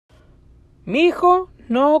Mijo,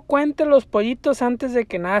 no cuente los pollitos antes de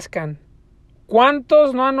que nazcan.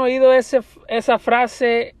 ¿Cuántos no han oído esa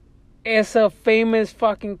frase, esa famous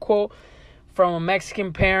fucking quote from a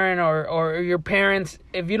Mexican parent or your parents?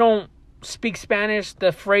 If you don't speak Spanish,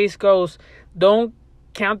 the phrase goes, don't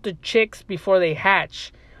count the chicks before they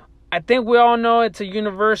hatch. I think we all know it's a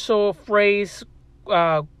universal phrase,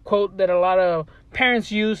 quote that a lot of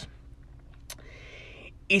parents use.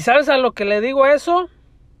 ¿Y sabes a lo que le digo eso?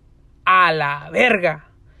 A la verga.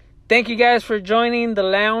 Thank you guys for joining the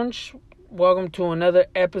lounge. Welcome to another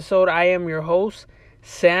episode. I am your host,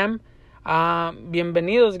 Sam.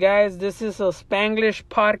 Bienvenidos, guys. This is a Spanglish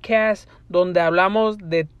podcast donde hablamos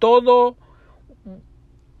de todo.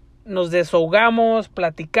 Nos desahogamos,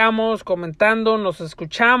 platicamos, comentando, nos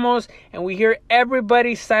escuchamos, and we hear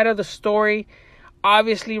everybody's side of the story.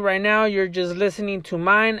 Obviously, right now, you're just listening to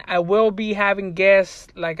mine. I will be having guests,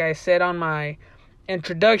 like I said on my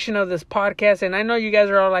introduction of this podcast, and I know you guys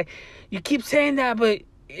are all like, you keep saying that, but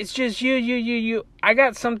it's just you. I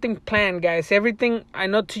got something planned, guys. Everything I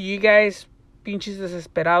know to you guys, pinches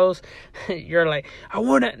desesperados, you're like, I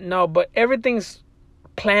wanna, no, but everything's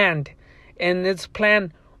planned, and it's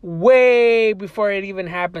planned way before it even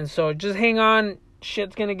happens, so just hang on,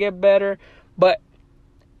 shit's gonna get better. But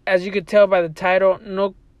as you could tell by the title,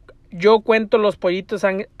 no, yo cuento los pollitos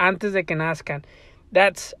antes de que nazcan.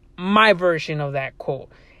 That's my version of that quote,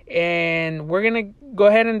 and we're gonna go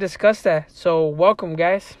ahead and discuss that. So welcome,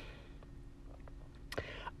 guys.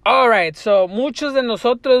 Alright, so muchos de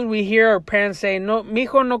nosotros, we hear our parents say, no,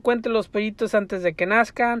 mijo, no cuente los pollitos antes de que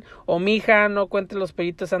nazcan, o mija, no cuente los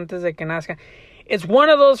pollitos antes de que nazcan. It's one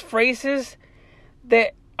of those phrases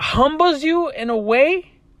that humbles you in a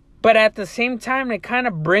way, but at the same time, it kind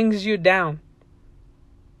of brings you down.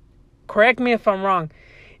 Correct me if I'm wrong.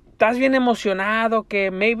 Estás bien emocionado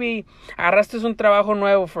que maybe agarraste un trabajo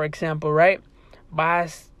nuevo, for example, right?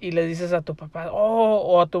 Vas y le dices a tu papá,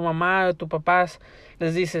 o a tu mamá, o a tus papás,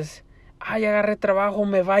 les dices, ay, agarré trabajo,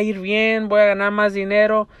 me va a ir bien, voy a ganar más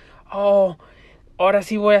dinero, ahora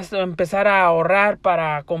sí voy a empezar a ahorrar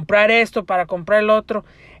para comprar esto, para comprar el otro.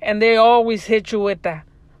 And they always hit you with that.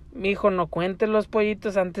 Mijo, no cuentes los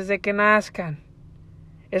pollitos antes de que nazcan.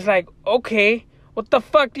 It's like, okay, what the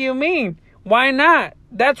fuck do you mean? Why not?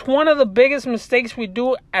 That's one of the biggest mistakes we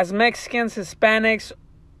do as Mexicans, Hispanics,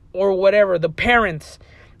 or whatever. The parents.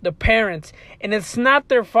 And it's not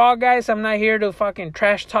their fault, guys. I'm not here to fucking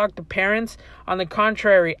trash talk the parents. On the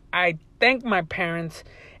contrary, I thank my parents,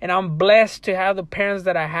 and I'm blessed to have the parents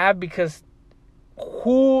that I have, because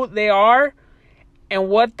who they are and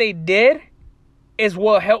what they did is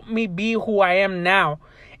what helped me be who I am now.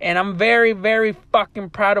 And I'm very, very fucking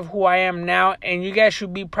proud of who I am now. And you guys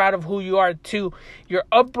should be proud of who you are too. Your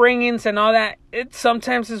upbringings and all that, it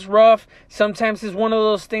sometimes is rough. Sometimes it's one of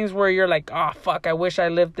those things where you're like, oh, fuck, I wish I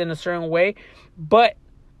lived in a certain way. But,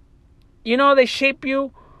 you know, they shape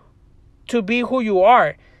you to be who you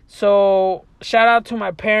are. So, shout out to my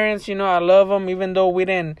parents. You know, I love them. Even though we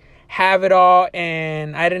didn't have it all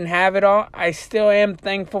and I didn't have it all, I still am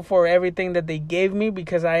thankful for everything that they gave me,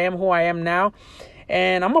 because I am who I am now.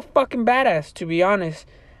 And I'm a fucking badass, to be honest.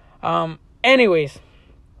 Anyways,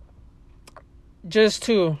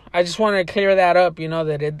 I just wanted to clear that up, you know,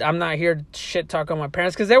 that I'm not here to shit talk on my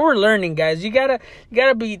parents, because they were learning, guys. You gotta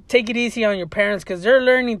take it easy on your parents, because they're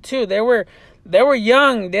learning too. They were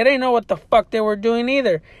young. They didn't know what the fuck they were doing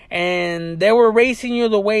either. And they were raising you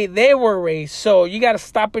the way they were raised. So you gotta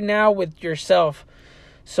stop it now with yourself.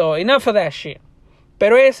 So enough of that shit.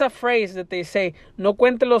 Pero esa phrase that they say, no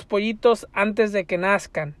cuente los pollitos antes de que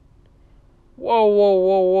nazcan. Whoa,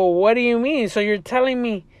 what do you mean? So you're telling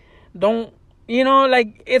me, don't, you know,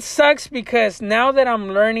 like, it sucks, because now that I'm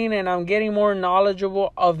learning and I'm getting more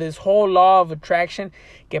knowledgeable of this whole law of attraction,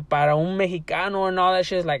 que para un mexicano and all that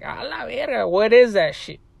shit is like, a la verga, what is that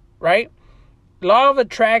shit, right? Law of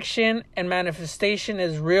attraction and manifestation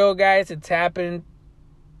is real, guys. It's happened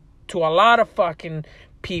to a lot of fucking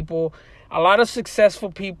people, a lot of successful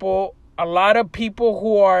people, a lot of people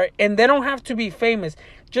who are, and they don't have to be famous,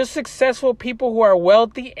 just successful people who are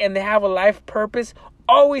wealthy and they have a life purpose,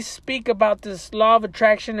 always speak about this law of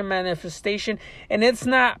attraction and manifestation. And it's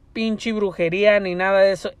not pinche brujería ni nada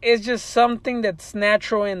de eso. It's just something that's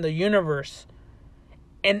natural in the universe.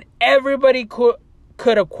 And everybody could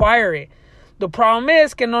acquire it. The problem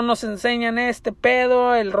is que no nos enseñan este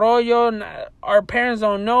pedo, el rollo. Our parents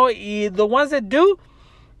don't know. Y the ones that do,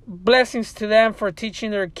 blessings to them for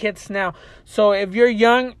teaching their kids now. So if you're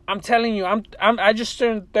young, I'm telling you, I just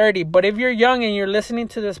turned 30. But if you're young and you're listening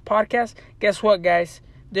to this podcast, guess what, guys?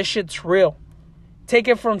 This shit's real. Take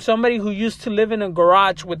it from somebody who used to live in a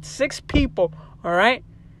garage with 6 people, all right?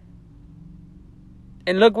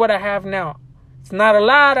 And look what I have now. It's not a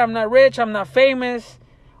lot. I'm not rich. I'm not famous.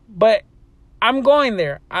 But I'm going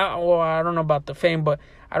there. I don't know about the fame, but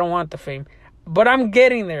I don't want the fame. But I'm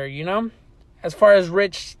getting there, you know? As far as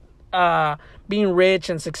rich, being rich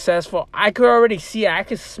and successful, I could already see it. I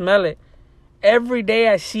could smell it. Every day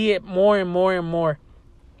I see it more and more and more.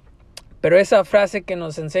 Pero esa frase que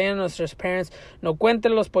nos enseñan nuestros parents, no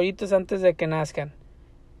cuenten los pollitos antes de que nazcan.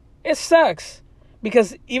 It sucks.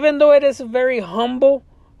 Because even though it is a very humble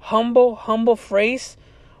phrase,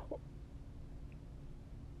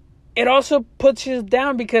 it also puts you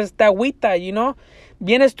down because te agüita, you know?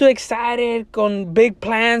 Vienes too excited con big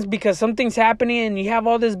plans because something's happening and you have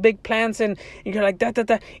all these big plans and you're like,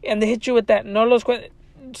 and they hit you with that. No los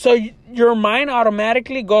So your mind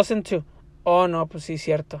automatically goes into, oh, no, pues sí,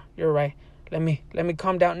 cierto. You're right. Let me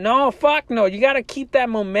calm down. No, fuck no. You got to keep that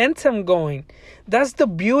momentum going. That's the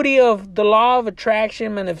beauty of the law of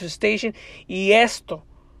attraction, manifestation, y esto.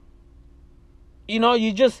 You know,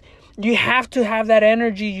 you have to have that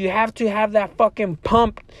energy. You have to have that fucking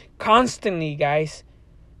pump constantly, guys,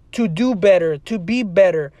 to do better, to be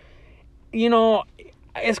better. You know,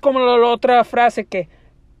 es como la otra frase que,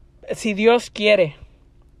 si Dios quiere.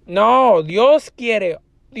 No, Dios quiere.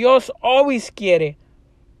 Dios always quiere.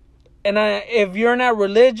 And if you're not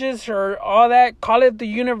religious or all that, call it the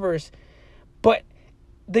universe. But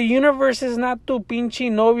the universe is not tu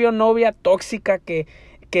pinche novio, novia tóxica que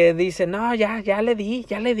dice, no, ya le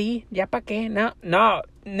di, ya pa' qué. No,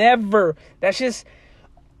 never. That's just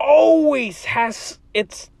always has,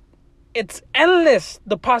 it's endless.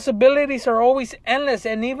 The possibilities are always endless.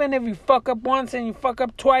 And even if you fuck up once and you fuck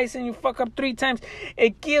up twice and you fuck up 3 times,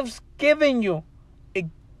 it keeps giving you. It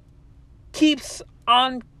keeps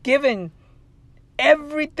on giving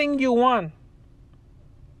everything you want.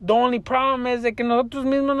 The only problem is de que nosotros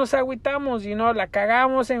mismos nos agüitamos, you know, la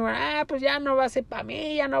cagamos en, pues ya no va a ser para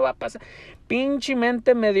mí, ya no va a pasar. Pinche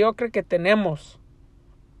mente mediocre que tenemos.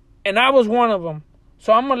 And I was one of them.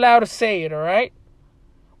 So I'm allowed to say it, all right?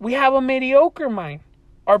 We have a mediocre mind.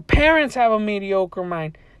 Our parents have a mediocre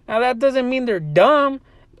mind. Now, that doesn't mean they're dumb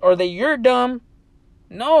or that you're dumb.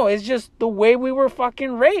 No, it's just the way we were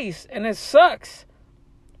fucking raised. And it sucks.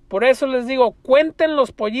 Por eso les digo, cuenten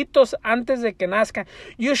los pollitos antes de que nazcan.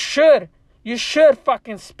 You should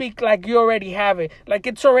fucking speak like you already have it. Like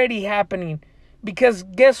it's already happening. Because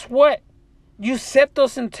guess what? You set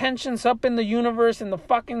those intentions up in the universe and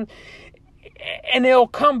and it'll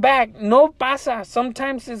come back. No pasa.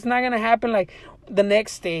 Sometimes it's not going to happen like the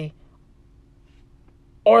next day.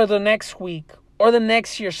 Or the next week. Or the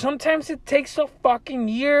next year. Sometimes it takes a fucking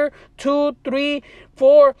year, 2, 3,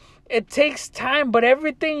 4. It takes time, but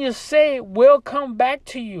everything you say will come back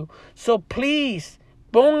to you. So please,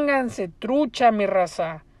 pónganse trucha, mi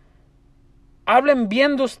raza. Hablen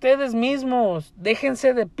bien de ustedes mismos.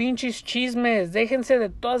 Déjense de pinches chismes. Déjense de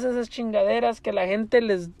todas esas chingaderas que la gente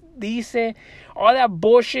les dice. All that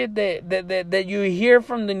bullshit that you hear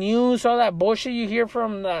from the news. All that bullshit you hear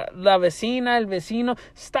from la vecina, el vecino.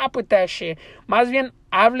 Stop with that shit. Más bien,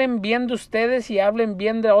 hablen bien de ustedes y hablen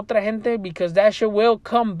bien de otra gente because that shit will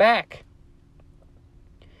come back.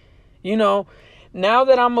 You know, now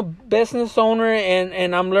that I'm a business owner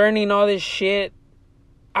and I'm learning all this shit,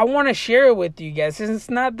 I want to share it with you guys. It's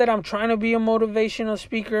not that I'm trying to be a motivational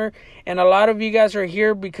speaker, and a lot of you guys are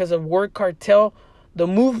here because of Word Cartel, the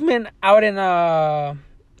movement out in my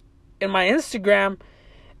Instagram.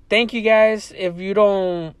 Thank you guys. If you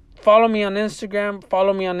don't follow me on Instagram,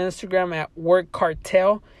 follow me on Instagram at Word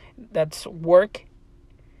Cartel. That's work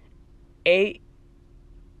ARTEL.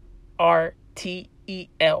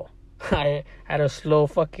 I had a slow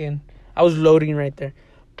I was loading right there.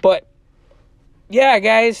 But yeah,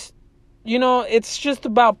 guys, you know, it's just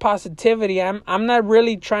about positivity. I'm not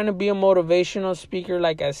really trying to be a motivational speaker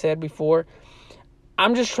like I said before.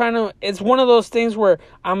 I'm just it's one of those things where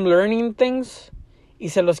I'm learning things y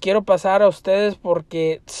se los quiero pasar a ustedes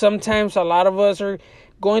porque sometimes a lot of us are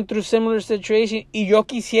going through similar situations y yo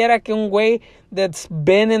quisiera que un güey that's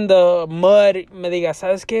been in the mud me diga,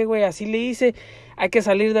 ¿sabes qué, güey? Así le hice, hay que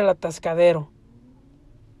salir del atascadero.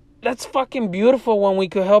 That's fucking beautiful when we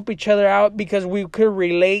could help each other out because we could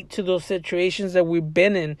relate to those situations that we've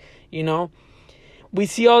been in, you know? We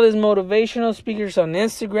see all these motivational speakers on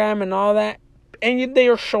Instagram and all that, and they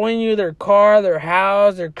are showing you their car, their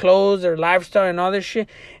house, their clothes, their lifestyle, and all this shit,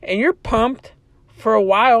 and you're pumped for a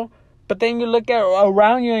while, but then you look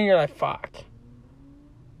around you and you're like, fuck.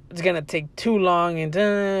 It's going to take too long and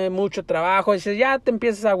mucho trabajo. Y dices, ya te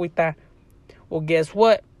empiezas a agüitar. Well, guess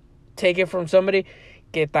what? Take it from somebody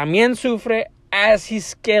que también sufre as he's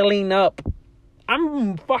scaling up.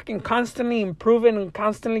 I'm fucking constantly improving and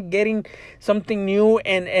constantly getting something new,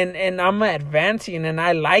 and I'm advancing, and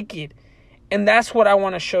I like it. And that's what I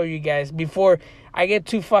want to show you guys before I get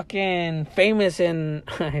too fucking famous and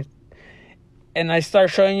and I start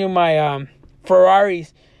showing you my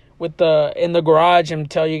Ferraris in the garage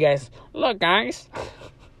and tell you guys, look guys,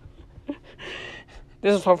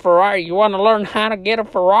 this is a Ferrari. You want to learn how to get a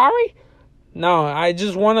Ferrari? No, I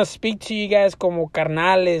just want to speak to you guys como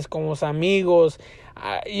carnales, como amigos,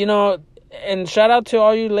 you know, and shout out to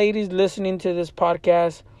all you ladies listening to this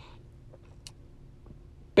podcast.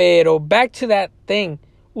 Pero back to that thing.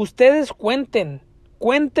 Ustedes cuenten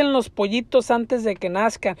los pollitos antes de que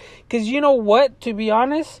nazcan. Because you know what, to be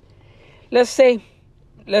honest, let's take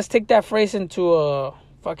that phrase into a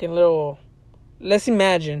fucking little, let's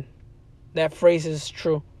imagine that phrase is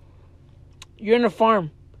true. You're in a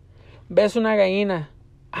farm. Ves una gallina.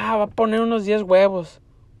 Va a poner unos 10 huevos.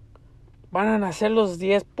 Van a nacer los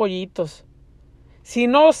 10 pollitos. Si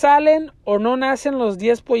no salen o no nacen los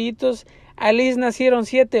 10 pollitos, at least nacieron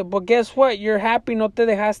 7. But guess what? You're happy. No te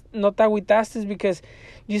agüitaste because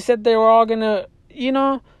you said they were all gonna, you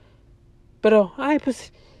know. Pero,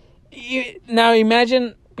 pues. Now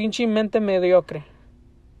imagine pinche mente mediocre.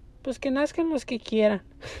 Pues que nazcan los que quieran.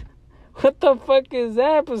 What the fuck is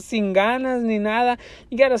that? Pues sin ganas ni nada.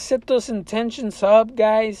 You gotta set those intentions up,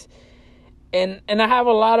 guys. And I have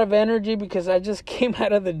a lot of energy because I just came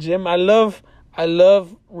out of the gym. I love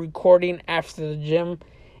recording after the gym.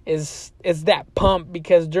 It's that pump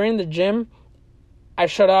because during the gym, I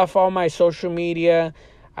shut off all my social media.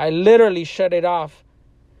 I literally shut it off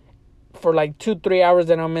for like 2-3 hours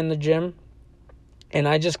that I'm in the gym. And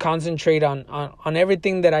I just concentrate on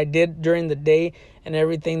everything that I did during the day and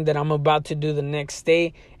everything that I'm about to do the next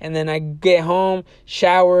day. And then I get home,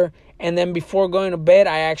 shower, and then before going to bed,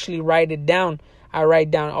 I actually write it down. I write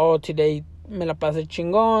down, today me la pasé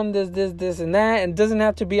chingón, this, and that. And it doesn't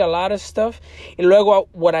have to be a lot of stuff. Y luego,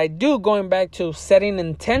 what I do, going back to setting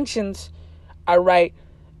intentions, I write,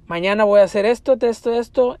 mañana voy a hacer esto,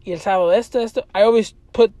 y el sábado esto. I always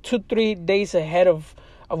put 2-3 days ahead of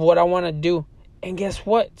what I want to do. And guess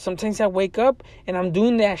what? Sometimes I wake up and I'm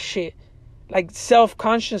doing that shit. Like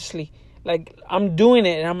self-consciously. Like I'm doing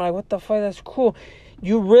it and I'm like, what the fuck? That's cool.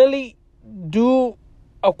 You really do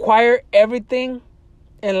acquire everything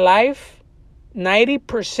in life.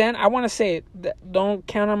 90%, I want to say it. Don't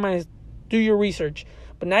count on do your research.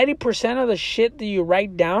 But 90% of the shit that you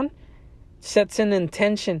write down sets an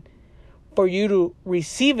intention for you to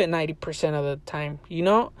receive it 90% of the time. You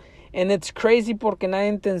know? And it's crazy porque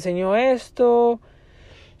nadie te enseñó esto.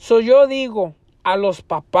 So yo digo, a los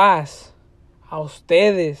papás, a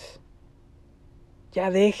ustedes, ya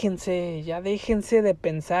déjense de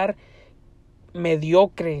pensar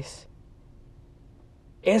mediocres.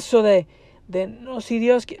 Eso de no, si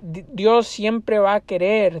Dios siempre va a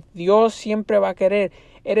querer. Dios siempre va a querer.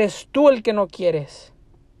 Eres tú el que no quieres.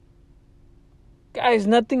 Guys,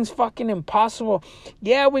 nothing's fucking impossible.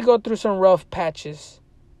 Yeah, we go through some rough patches.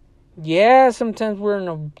 Yeah, sometimes we're in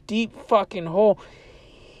a deep fucking hole.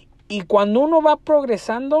 Y cuando uno va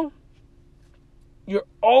progresando, you're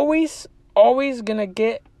always gonna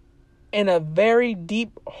get in a very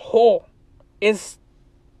deep hole. Es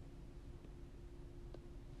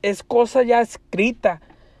cosa ya escrita.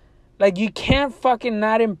 Like, you can't fucking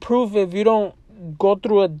not improve if you don't go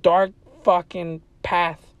through a dark fucking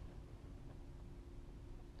path.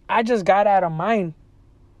 I just got out of mine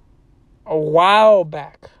a while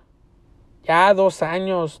back. Ya 2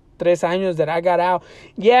 años, 3 años that I got out.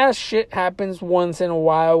 Yeah, shit happens once in a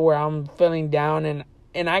while where I'm feeling down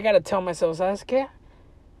and I gotta tell myself, ¿sabes qué?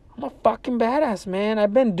 I'm a fucking badass, man.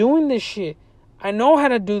 I've been doing this shit. I know how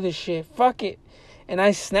to do this shit. Fuck it. And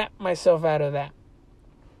I snap myself out of that.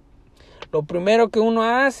 Lo primero que uno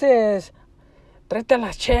hace es, tráete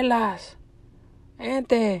las chelas.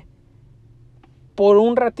 Gente. Por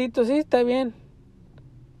un ratito, sí, está bien.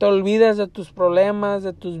 Te olvidas de tus problemas,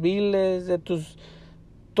 de tus viles, de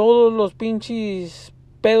todos los pinches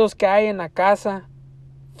pedos que hay en la casa.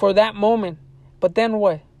 For that moment. But then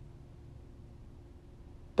what?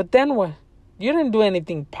 You didn't do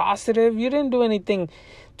anything positive. You didn't do anything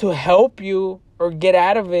to help you or get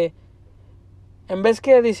out of it. En vez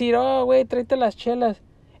que decir, güey, tráete las chelas.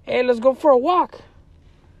 Hey, let's go for a walk.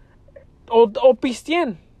 O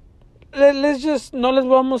pisteen. Let's just, no les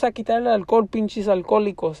vamos a quitar el alcohol, pinches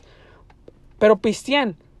alcohólicos. Pero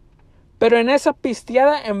pisteen. Pero en esa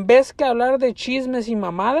pisteada, en vez que hablar de chismes y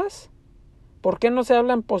mamadas, ¿por qué no se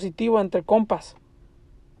habla en positivo entre compas?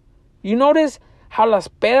 You notice how las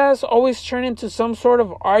pedas always turn into some sort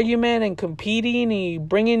of argument and competing and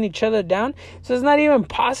bringing each other down. So it's not even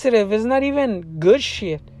positive. It's not even good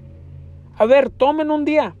shit. A ver, tomen un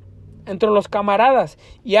día entre los camaradas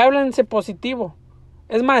y háblense positivo.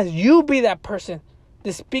 Es más, you be that person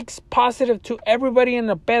that speaks positive to everybody in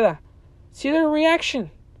the peda. See their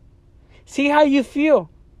reaction. See how you feel.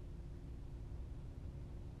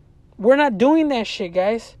 We're not doing that shit,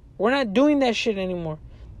 guys. We're not doing that shit anymore.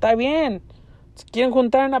 Está bien. Si quieren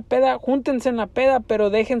juntar en la peda, júntense en la peda, pero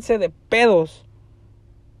déjense de pedos.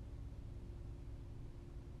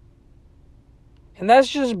 And that's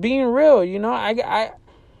just being real, you know. I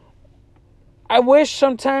wish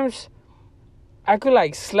sometimes I could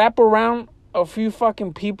like slap around a few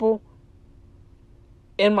fucking people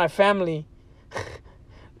in my family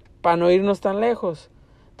para no irnos tan lejos.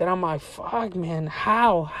 Then I'm like, fuck, man,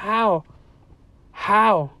 how?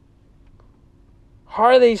 How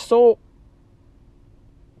are they so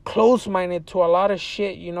close-minded to a lot of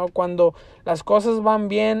shit, you know? Cuando las cosas van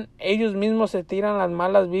bien, ellos mismos se tiran las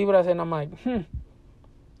malas vibras, and I'm like,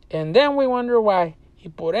 And then we wonder why. Y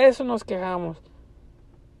por eso nos quejamos.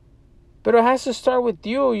 But it has to start with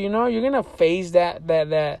you, you know? You're gonna face that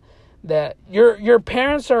your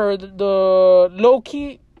parents are the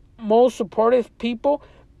low-key most supportive people,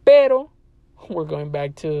 pero we're going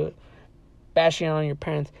back to bashing on your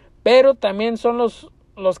parents. Pero también son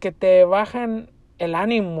los que te bajan el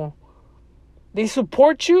ánimo. They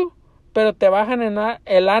support you, pero te bajan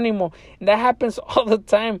el ánimo. And that happens all the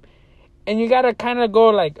time. And you gotta kind of go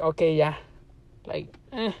like, okay, yeah. Like,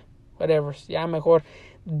 whatever. Ya mejor.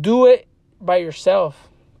 Do it by yourself.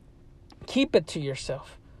 Keep it to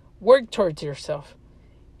yourself. Work towards yourself.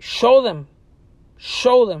 Show them.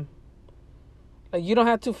 Like, you don't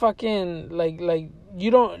have to fucking, like,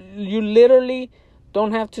 you literally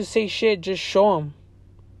don't have to say shit. Just show them.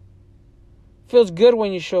 Feels good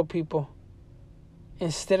when you show people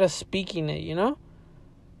instead of speaking it, you know?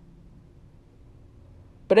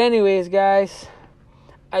 But anyways, guys,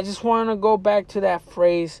 I just want to go back to that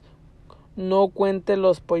phrase, no cuente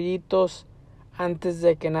los pollitos antes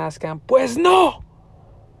de que nazcan. Pues no.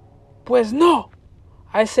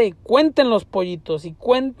 I say, cuenten los pollitos y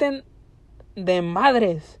cuenten de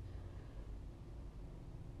madres.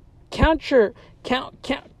 Count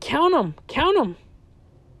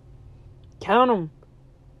them.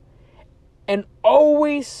 And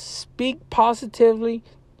always speak positively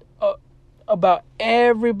about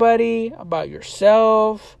everybody, about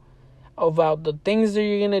yourself, about the things that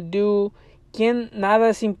you're going to do. Nada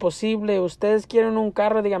es imposible. Ustedes quieren un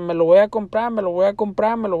carro, digan, me lo voy a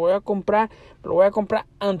comprar.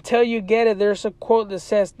 Until you get it, there's a quote that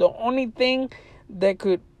says, the only thing that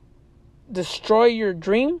could destroy your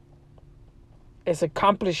dream is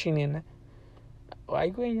accomplishing it. Ay,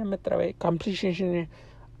 güey, ya me trabé.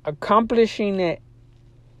 Accomplishing it.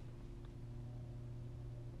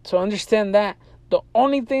 So understand that. The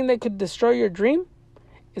only thing that could destroy your dream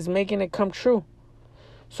is making it come true.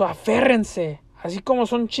 So aférrense. Así como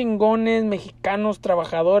son chingones, mexicanos,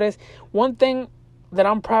 trabajadores. One thing that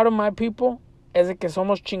I'm proud of my people es de que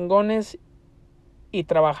somos chingones y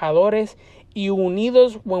trabajadores y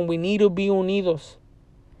unidos when we need to be unidos.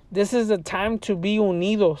 This is the time to be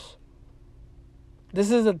unidos. This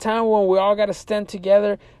is the time when we all got to stand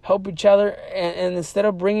together, help each other, and instead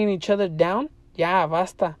of bringing each other down, ya,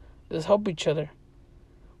 basta. Let's help each other.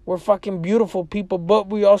 We're fucking beautiful people, but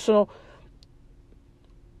we also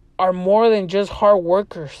are more than just hard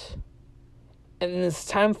workers. And it's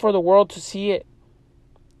time for the world to see it.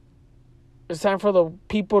 It's time for the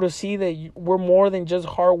people to see that we're more than just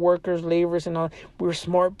hard workers, laborers, and all. We're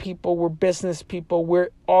smart people. We're business people.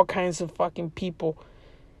 We're all kinds of fucking people.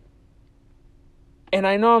 And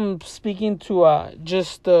I know I'm speaking to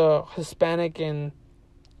just the Hispanic and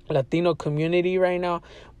Latino community right now,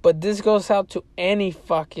 but this goes out to any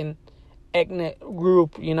fucking ethnic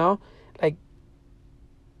group, you know? Like,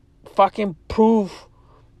 fucking prove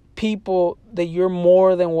people that you're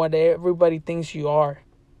more than what everybody thinks you are.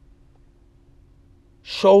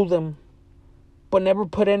 Show them, but never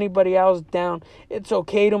put anybody else down. It's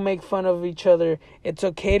okay to make fun of each other. It's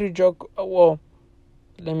okay to joke. Well,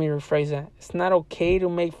 let me rephrase that. It's not okay to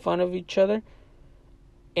make fun of each other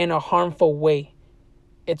in a harmful way.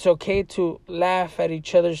 It's okay to laugh at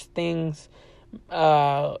each other's things.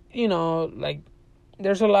 You know, like,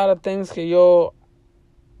 there's a lot of things that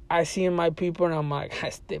I see in my people and I'm like,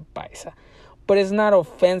 este paisa. But it's not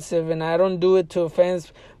offensive and I don't do it to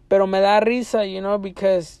offense. Pero me da risa, you know,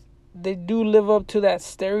 because they do live up to that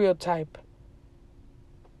stereotype.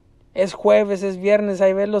 Es jueves, es viernes,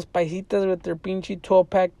 ahí ves los paisitas with their pinche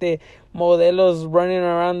 12-pack de modelos running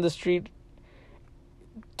around the street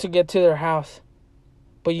to get to their house.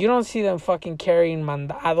 But you don't see them fucking carrying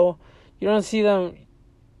mandado. You don't see them,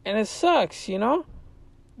 and it sucks, you know?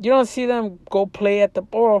 You don't see them go play at the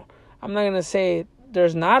ball. I'm not going to say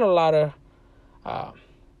there's not a lot of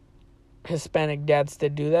Hispanic dads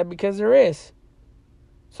that do that, because there is.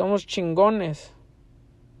 Somos chingones.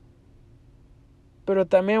 Pero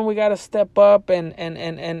también we got to step up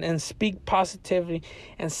and speak positively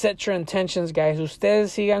and set your intentions, guys.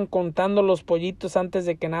 Ustedes sigan contando los pollitos antes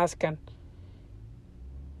de que nazcan.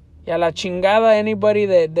 Y a la chingada, anybody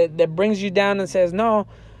that brings you down and says, no,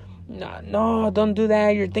 don't do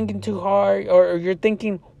that. You're thinking too hard, or you're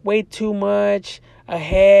thinking way too much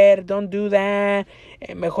ahead. Don't do that.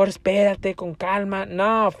 Mejor espérate con calma.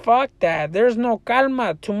 No, fuck that. There's no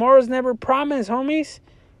calma. Tomorrow's never promised, homies.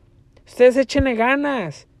 Ustedes échenle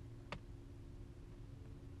ganas.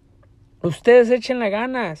 Ustedes échenle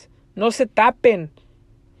ganas. No se tapen.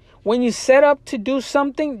 When you set up to do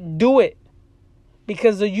something, do it.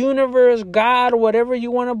 Because the universe, God, whatever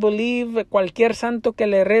you want to believe, cualquier santo que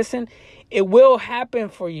le recen, it will happen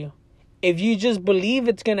for you. If you just believe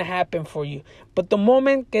it's going to happen for you. But the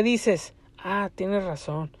moment que dices, tienes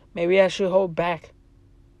razón, maybe I should hold back.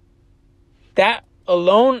 That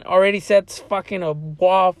alone already sets fucking a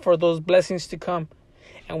wall for those blessings to come.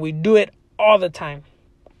 And we do it all the time.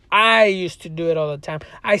 I used to do it all the time.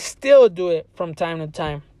 I still do it from time to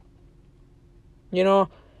time. You know,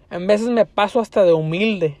 en veces me paso hasta de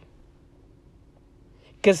humilde.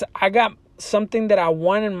 Because I got something that I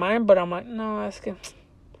want in mind, but I'm like, no, es que...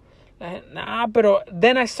 Nah, pero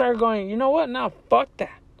then I start going, you know what? Nah, fuck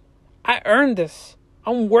that. I earned this.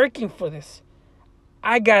 I'm working for this.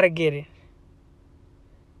 I gotta get it.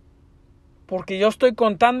 Porque yo estoy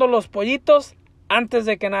contando los pollitos antes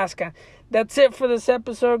de que nazcan. That's it for this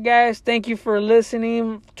episode, guys. Thank you for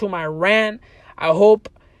listening to my rant. I hope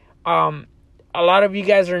a lot of you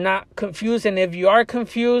guys are not confused. And if you are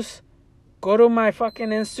confused, go to my fucking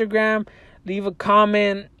Instagram. Leave a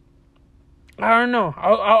comment. I don't know.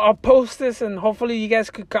 I'll post this and hopefully you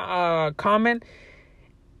guys could comment.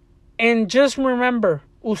 And just remember,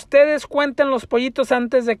 ustedes cuenten los pollitos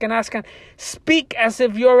antes de que nazcan. Speak as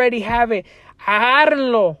if you already have it.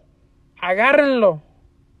 Agárrenlo.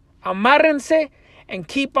 Amárrense and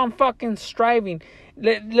keep on fucking striving.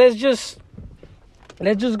 Let's just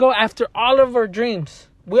go after all of our dreams.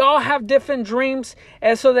 We all have different dreams.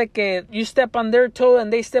 Eso de que you step on their toe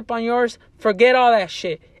and they step on yours. Forget all that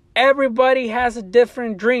shit. Everybody has a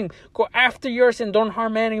different dream. Go after yours and don't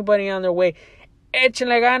harm anybody on their way.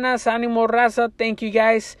 Échenle ganas, ánimo raza. Thank you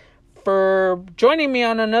guys for joining me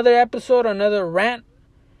on another episode, another rant.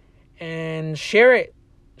 And share it.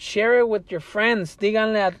 Share it with your friends.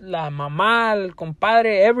 Díganle a la mamá, al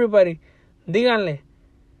compadre, everybody. Díganle.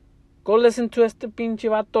 Go listen to este pinche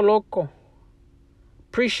vato loco.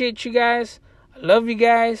 Appreciate you guys. I love you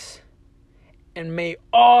guys. And may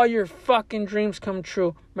all your fucking dreams come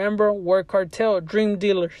true. Remember, we're Cartel Dream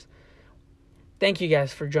Dealers. Thank you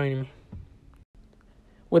guys for joining me.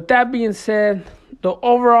 With that being said, the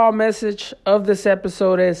overall message of this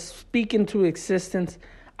episode is speak into existence.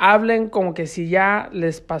 Hablen como que si ya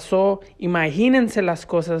les pasó. Imagínense las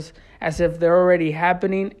cosas as if they're already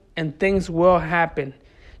happening, and things will happen.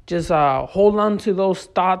 Just hold on to those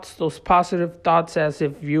thoughts, those positive thoughts, as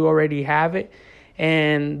if you already have it.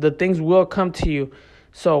 And the things will come to you.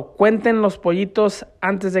 So, cuenten los pollitos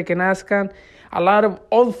antes de que nazcan. A lot of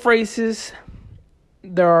old phrases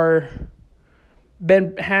that are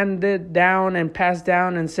been handed down and passed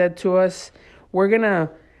down and said to us. We're going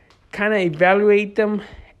to kind of evaluate them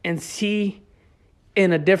and see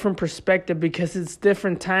in a different perspective, because it's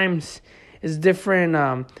different times. It's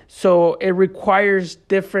different. So it requires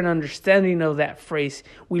different understanding of that phrase.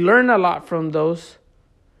 We learn a lot from those.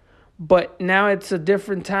 But now it's a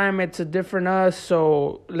different time. It's a different us.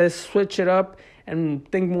 So let's switch it up and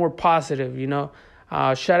think more positive, you know.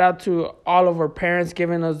 Shout out to all of our parents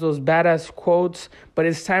giving us those badass quotes. But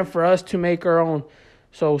it's time for us to make our own.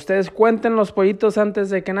 So ustedes cuenten los pollitos antes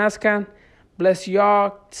de que nazcan. Bless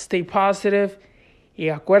y'all. Stay positive. Y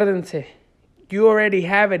acuérdense, you already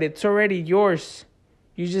have it. It's already yours.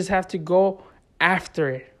 You just have to go after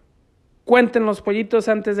it. Cuenten los pollitos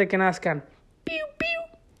antes de que nazcan. Pew, pew.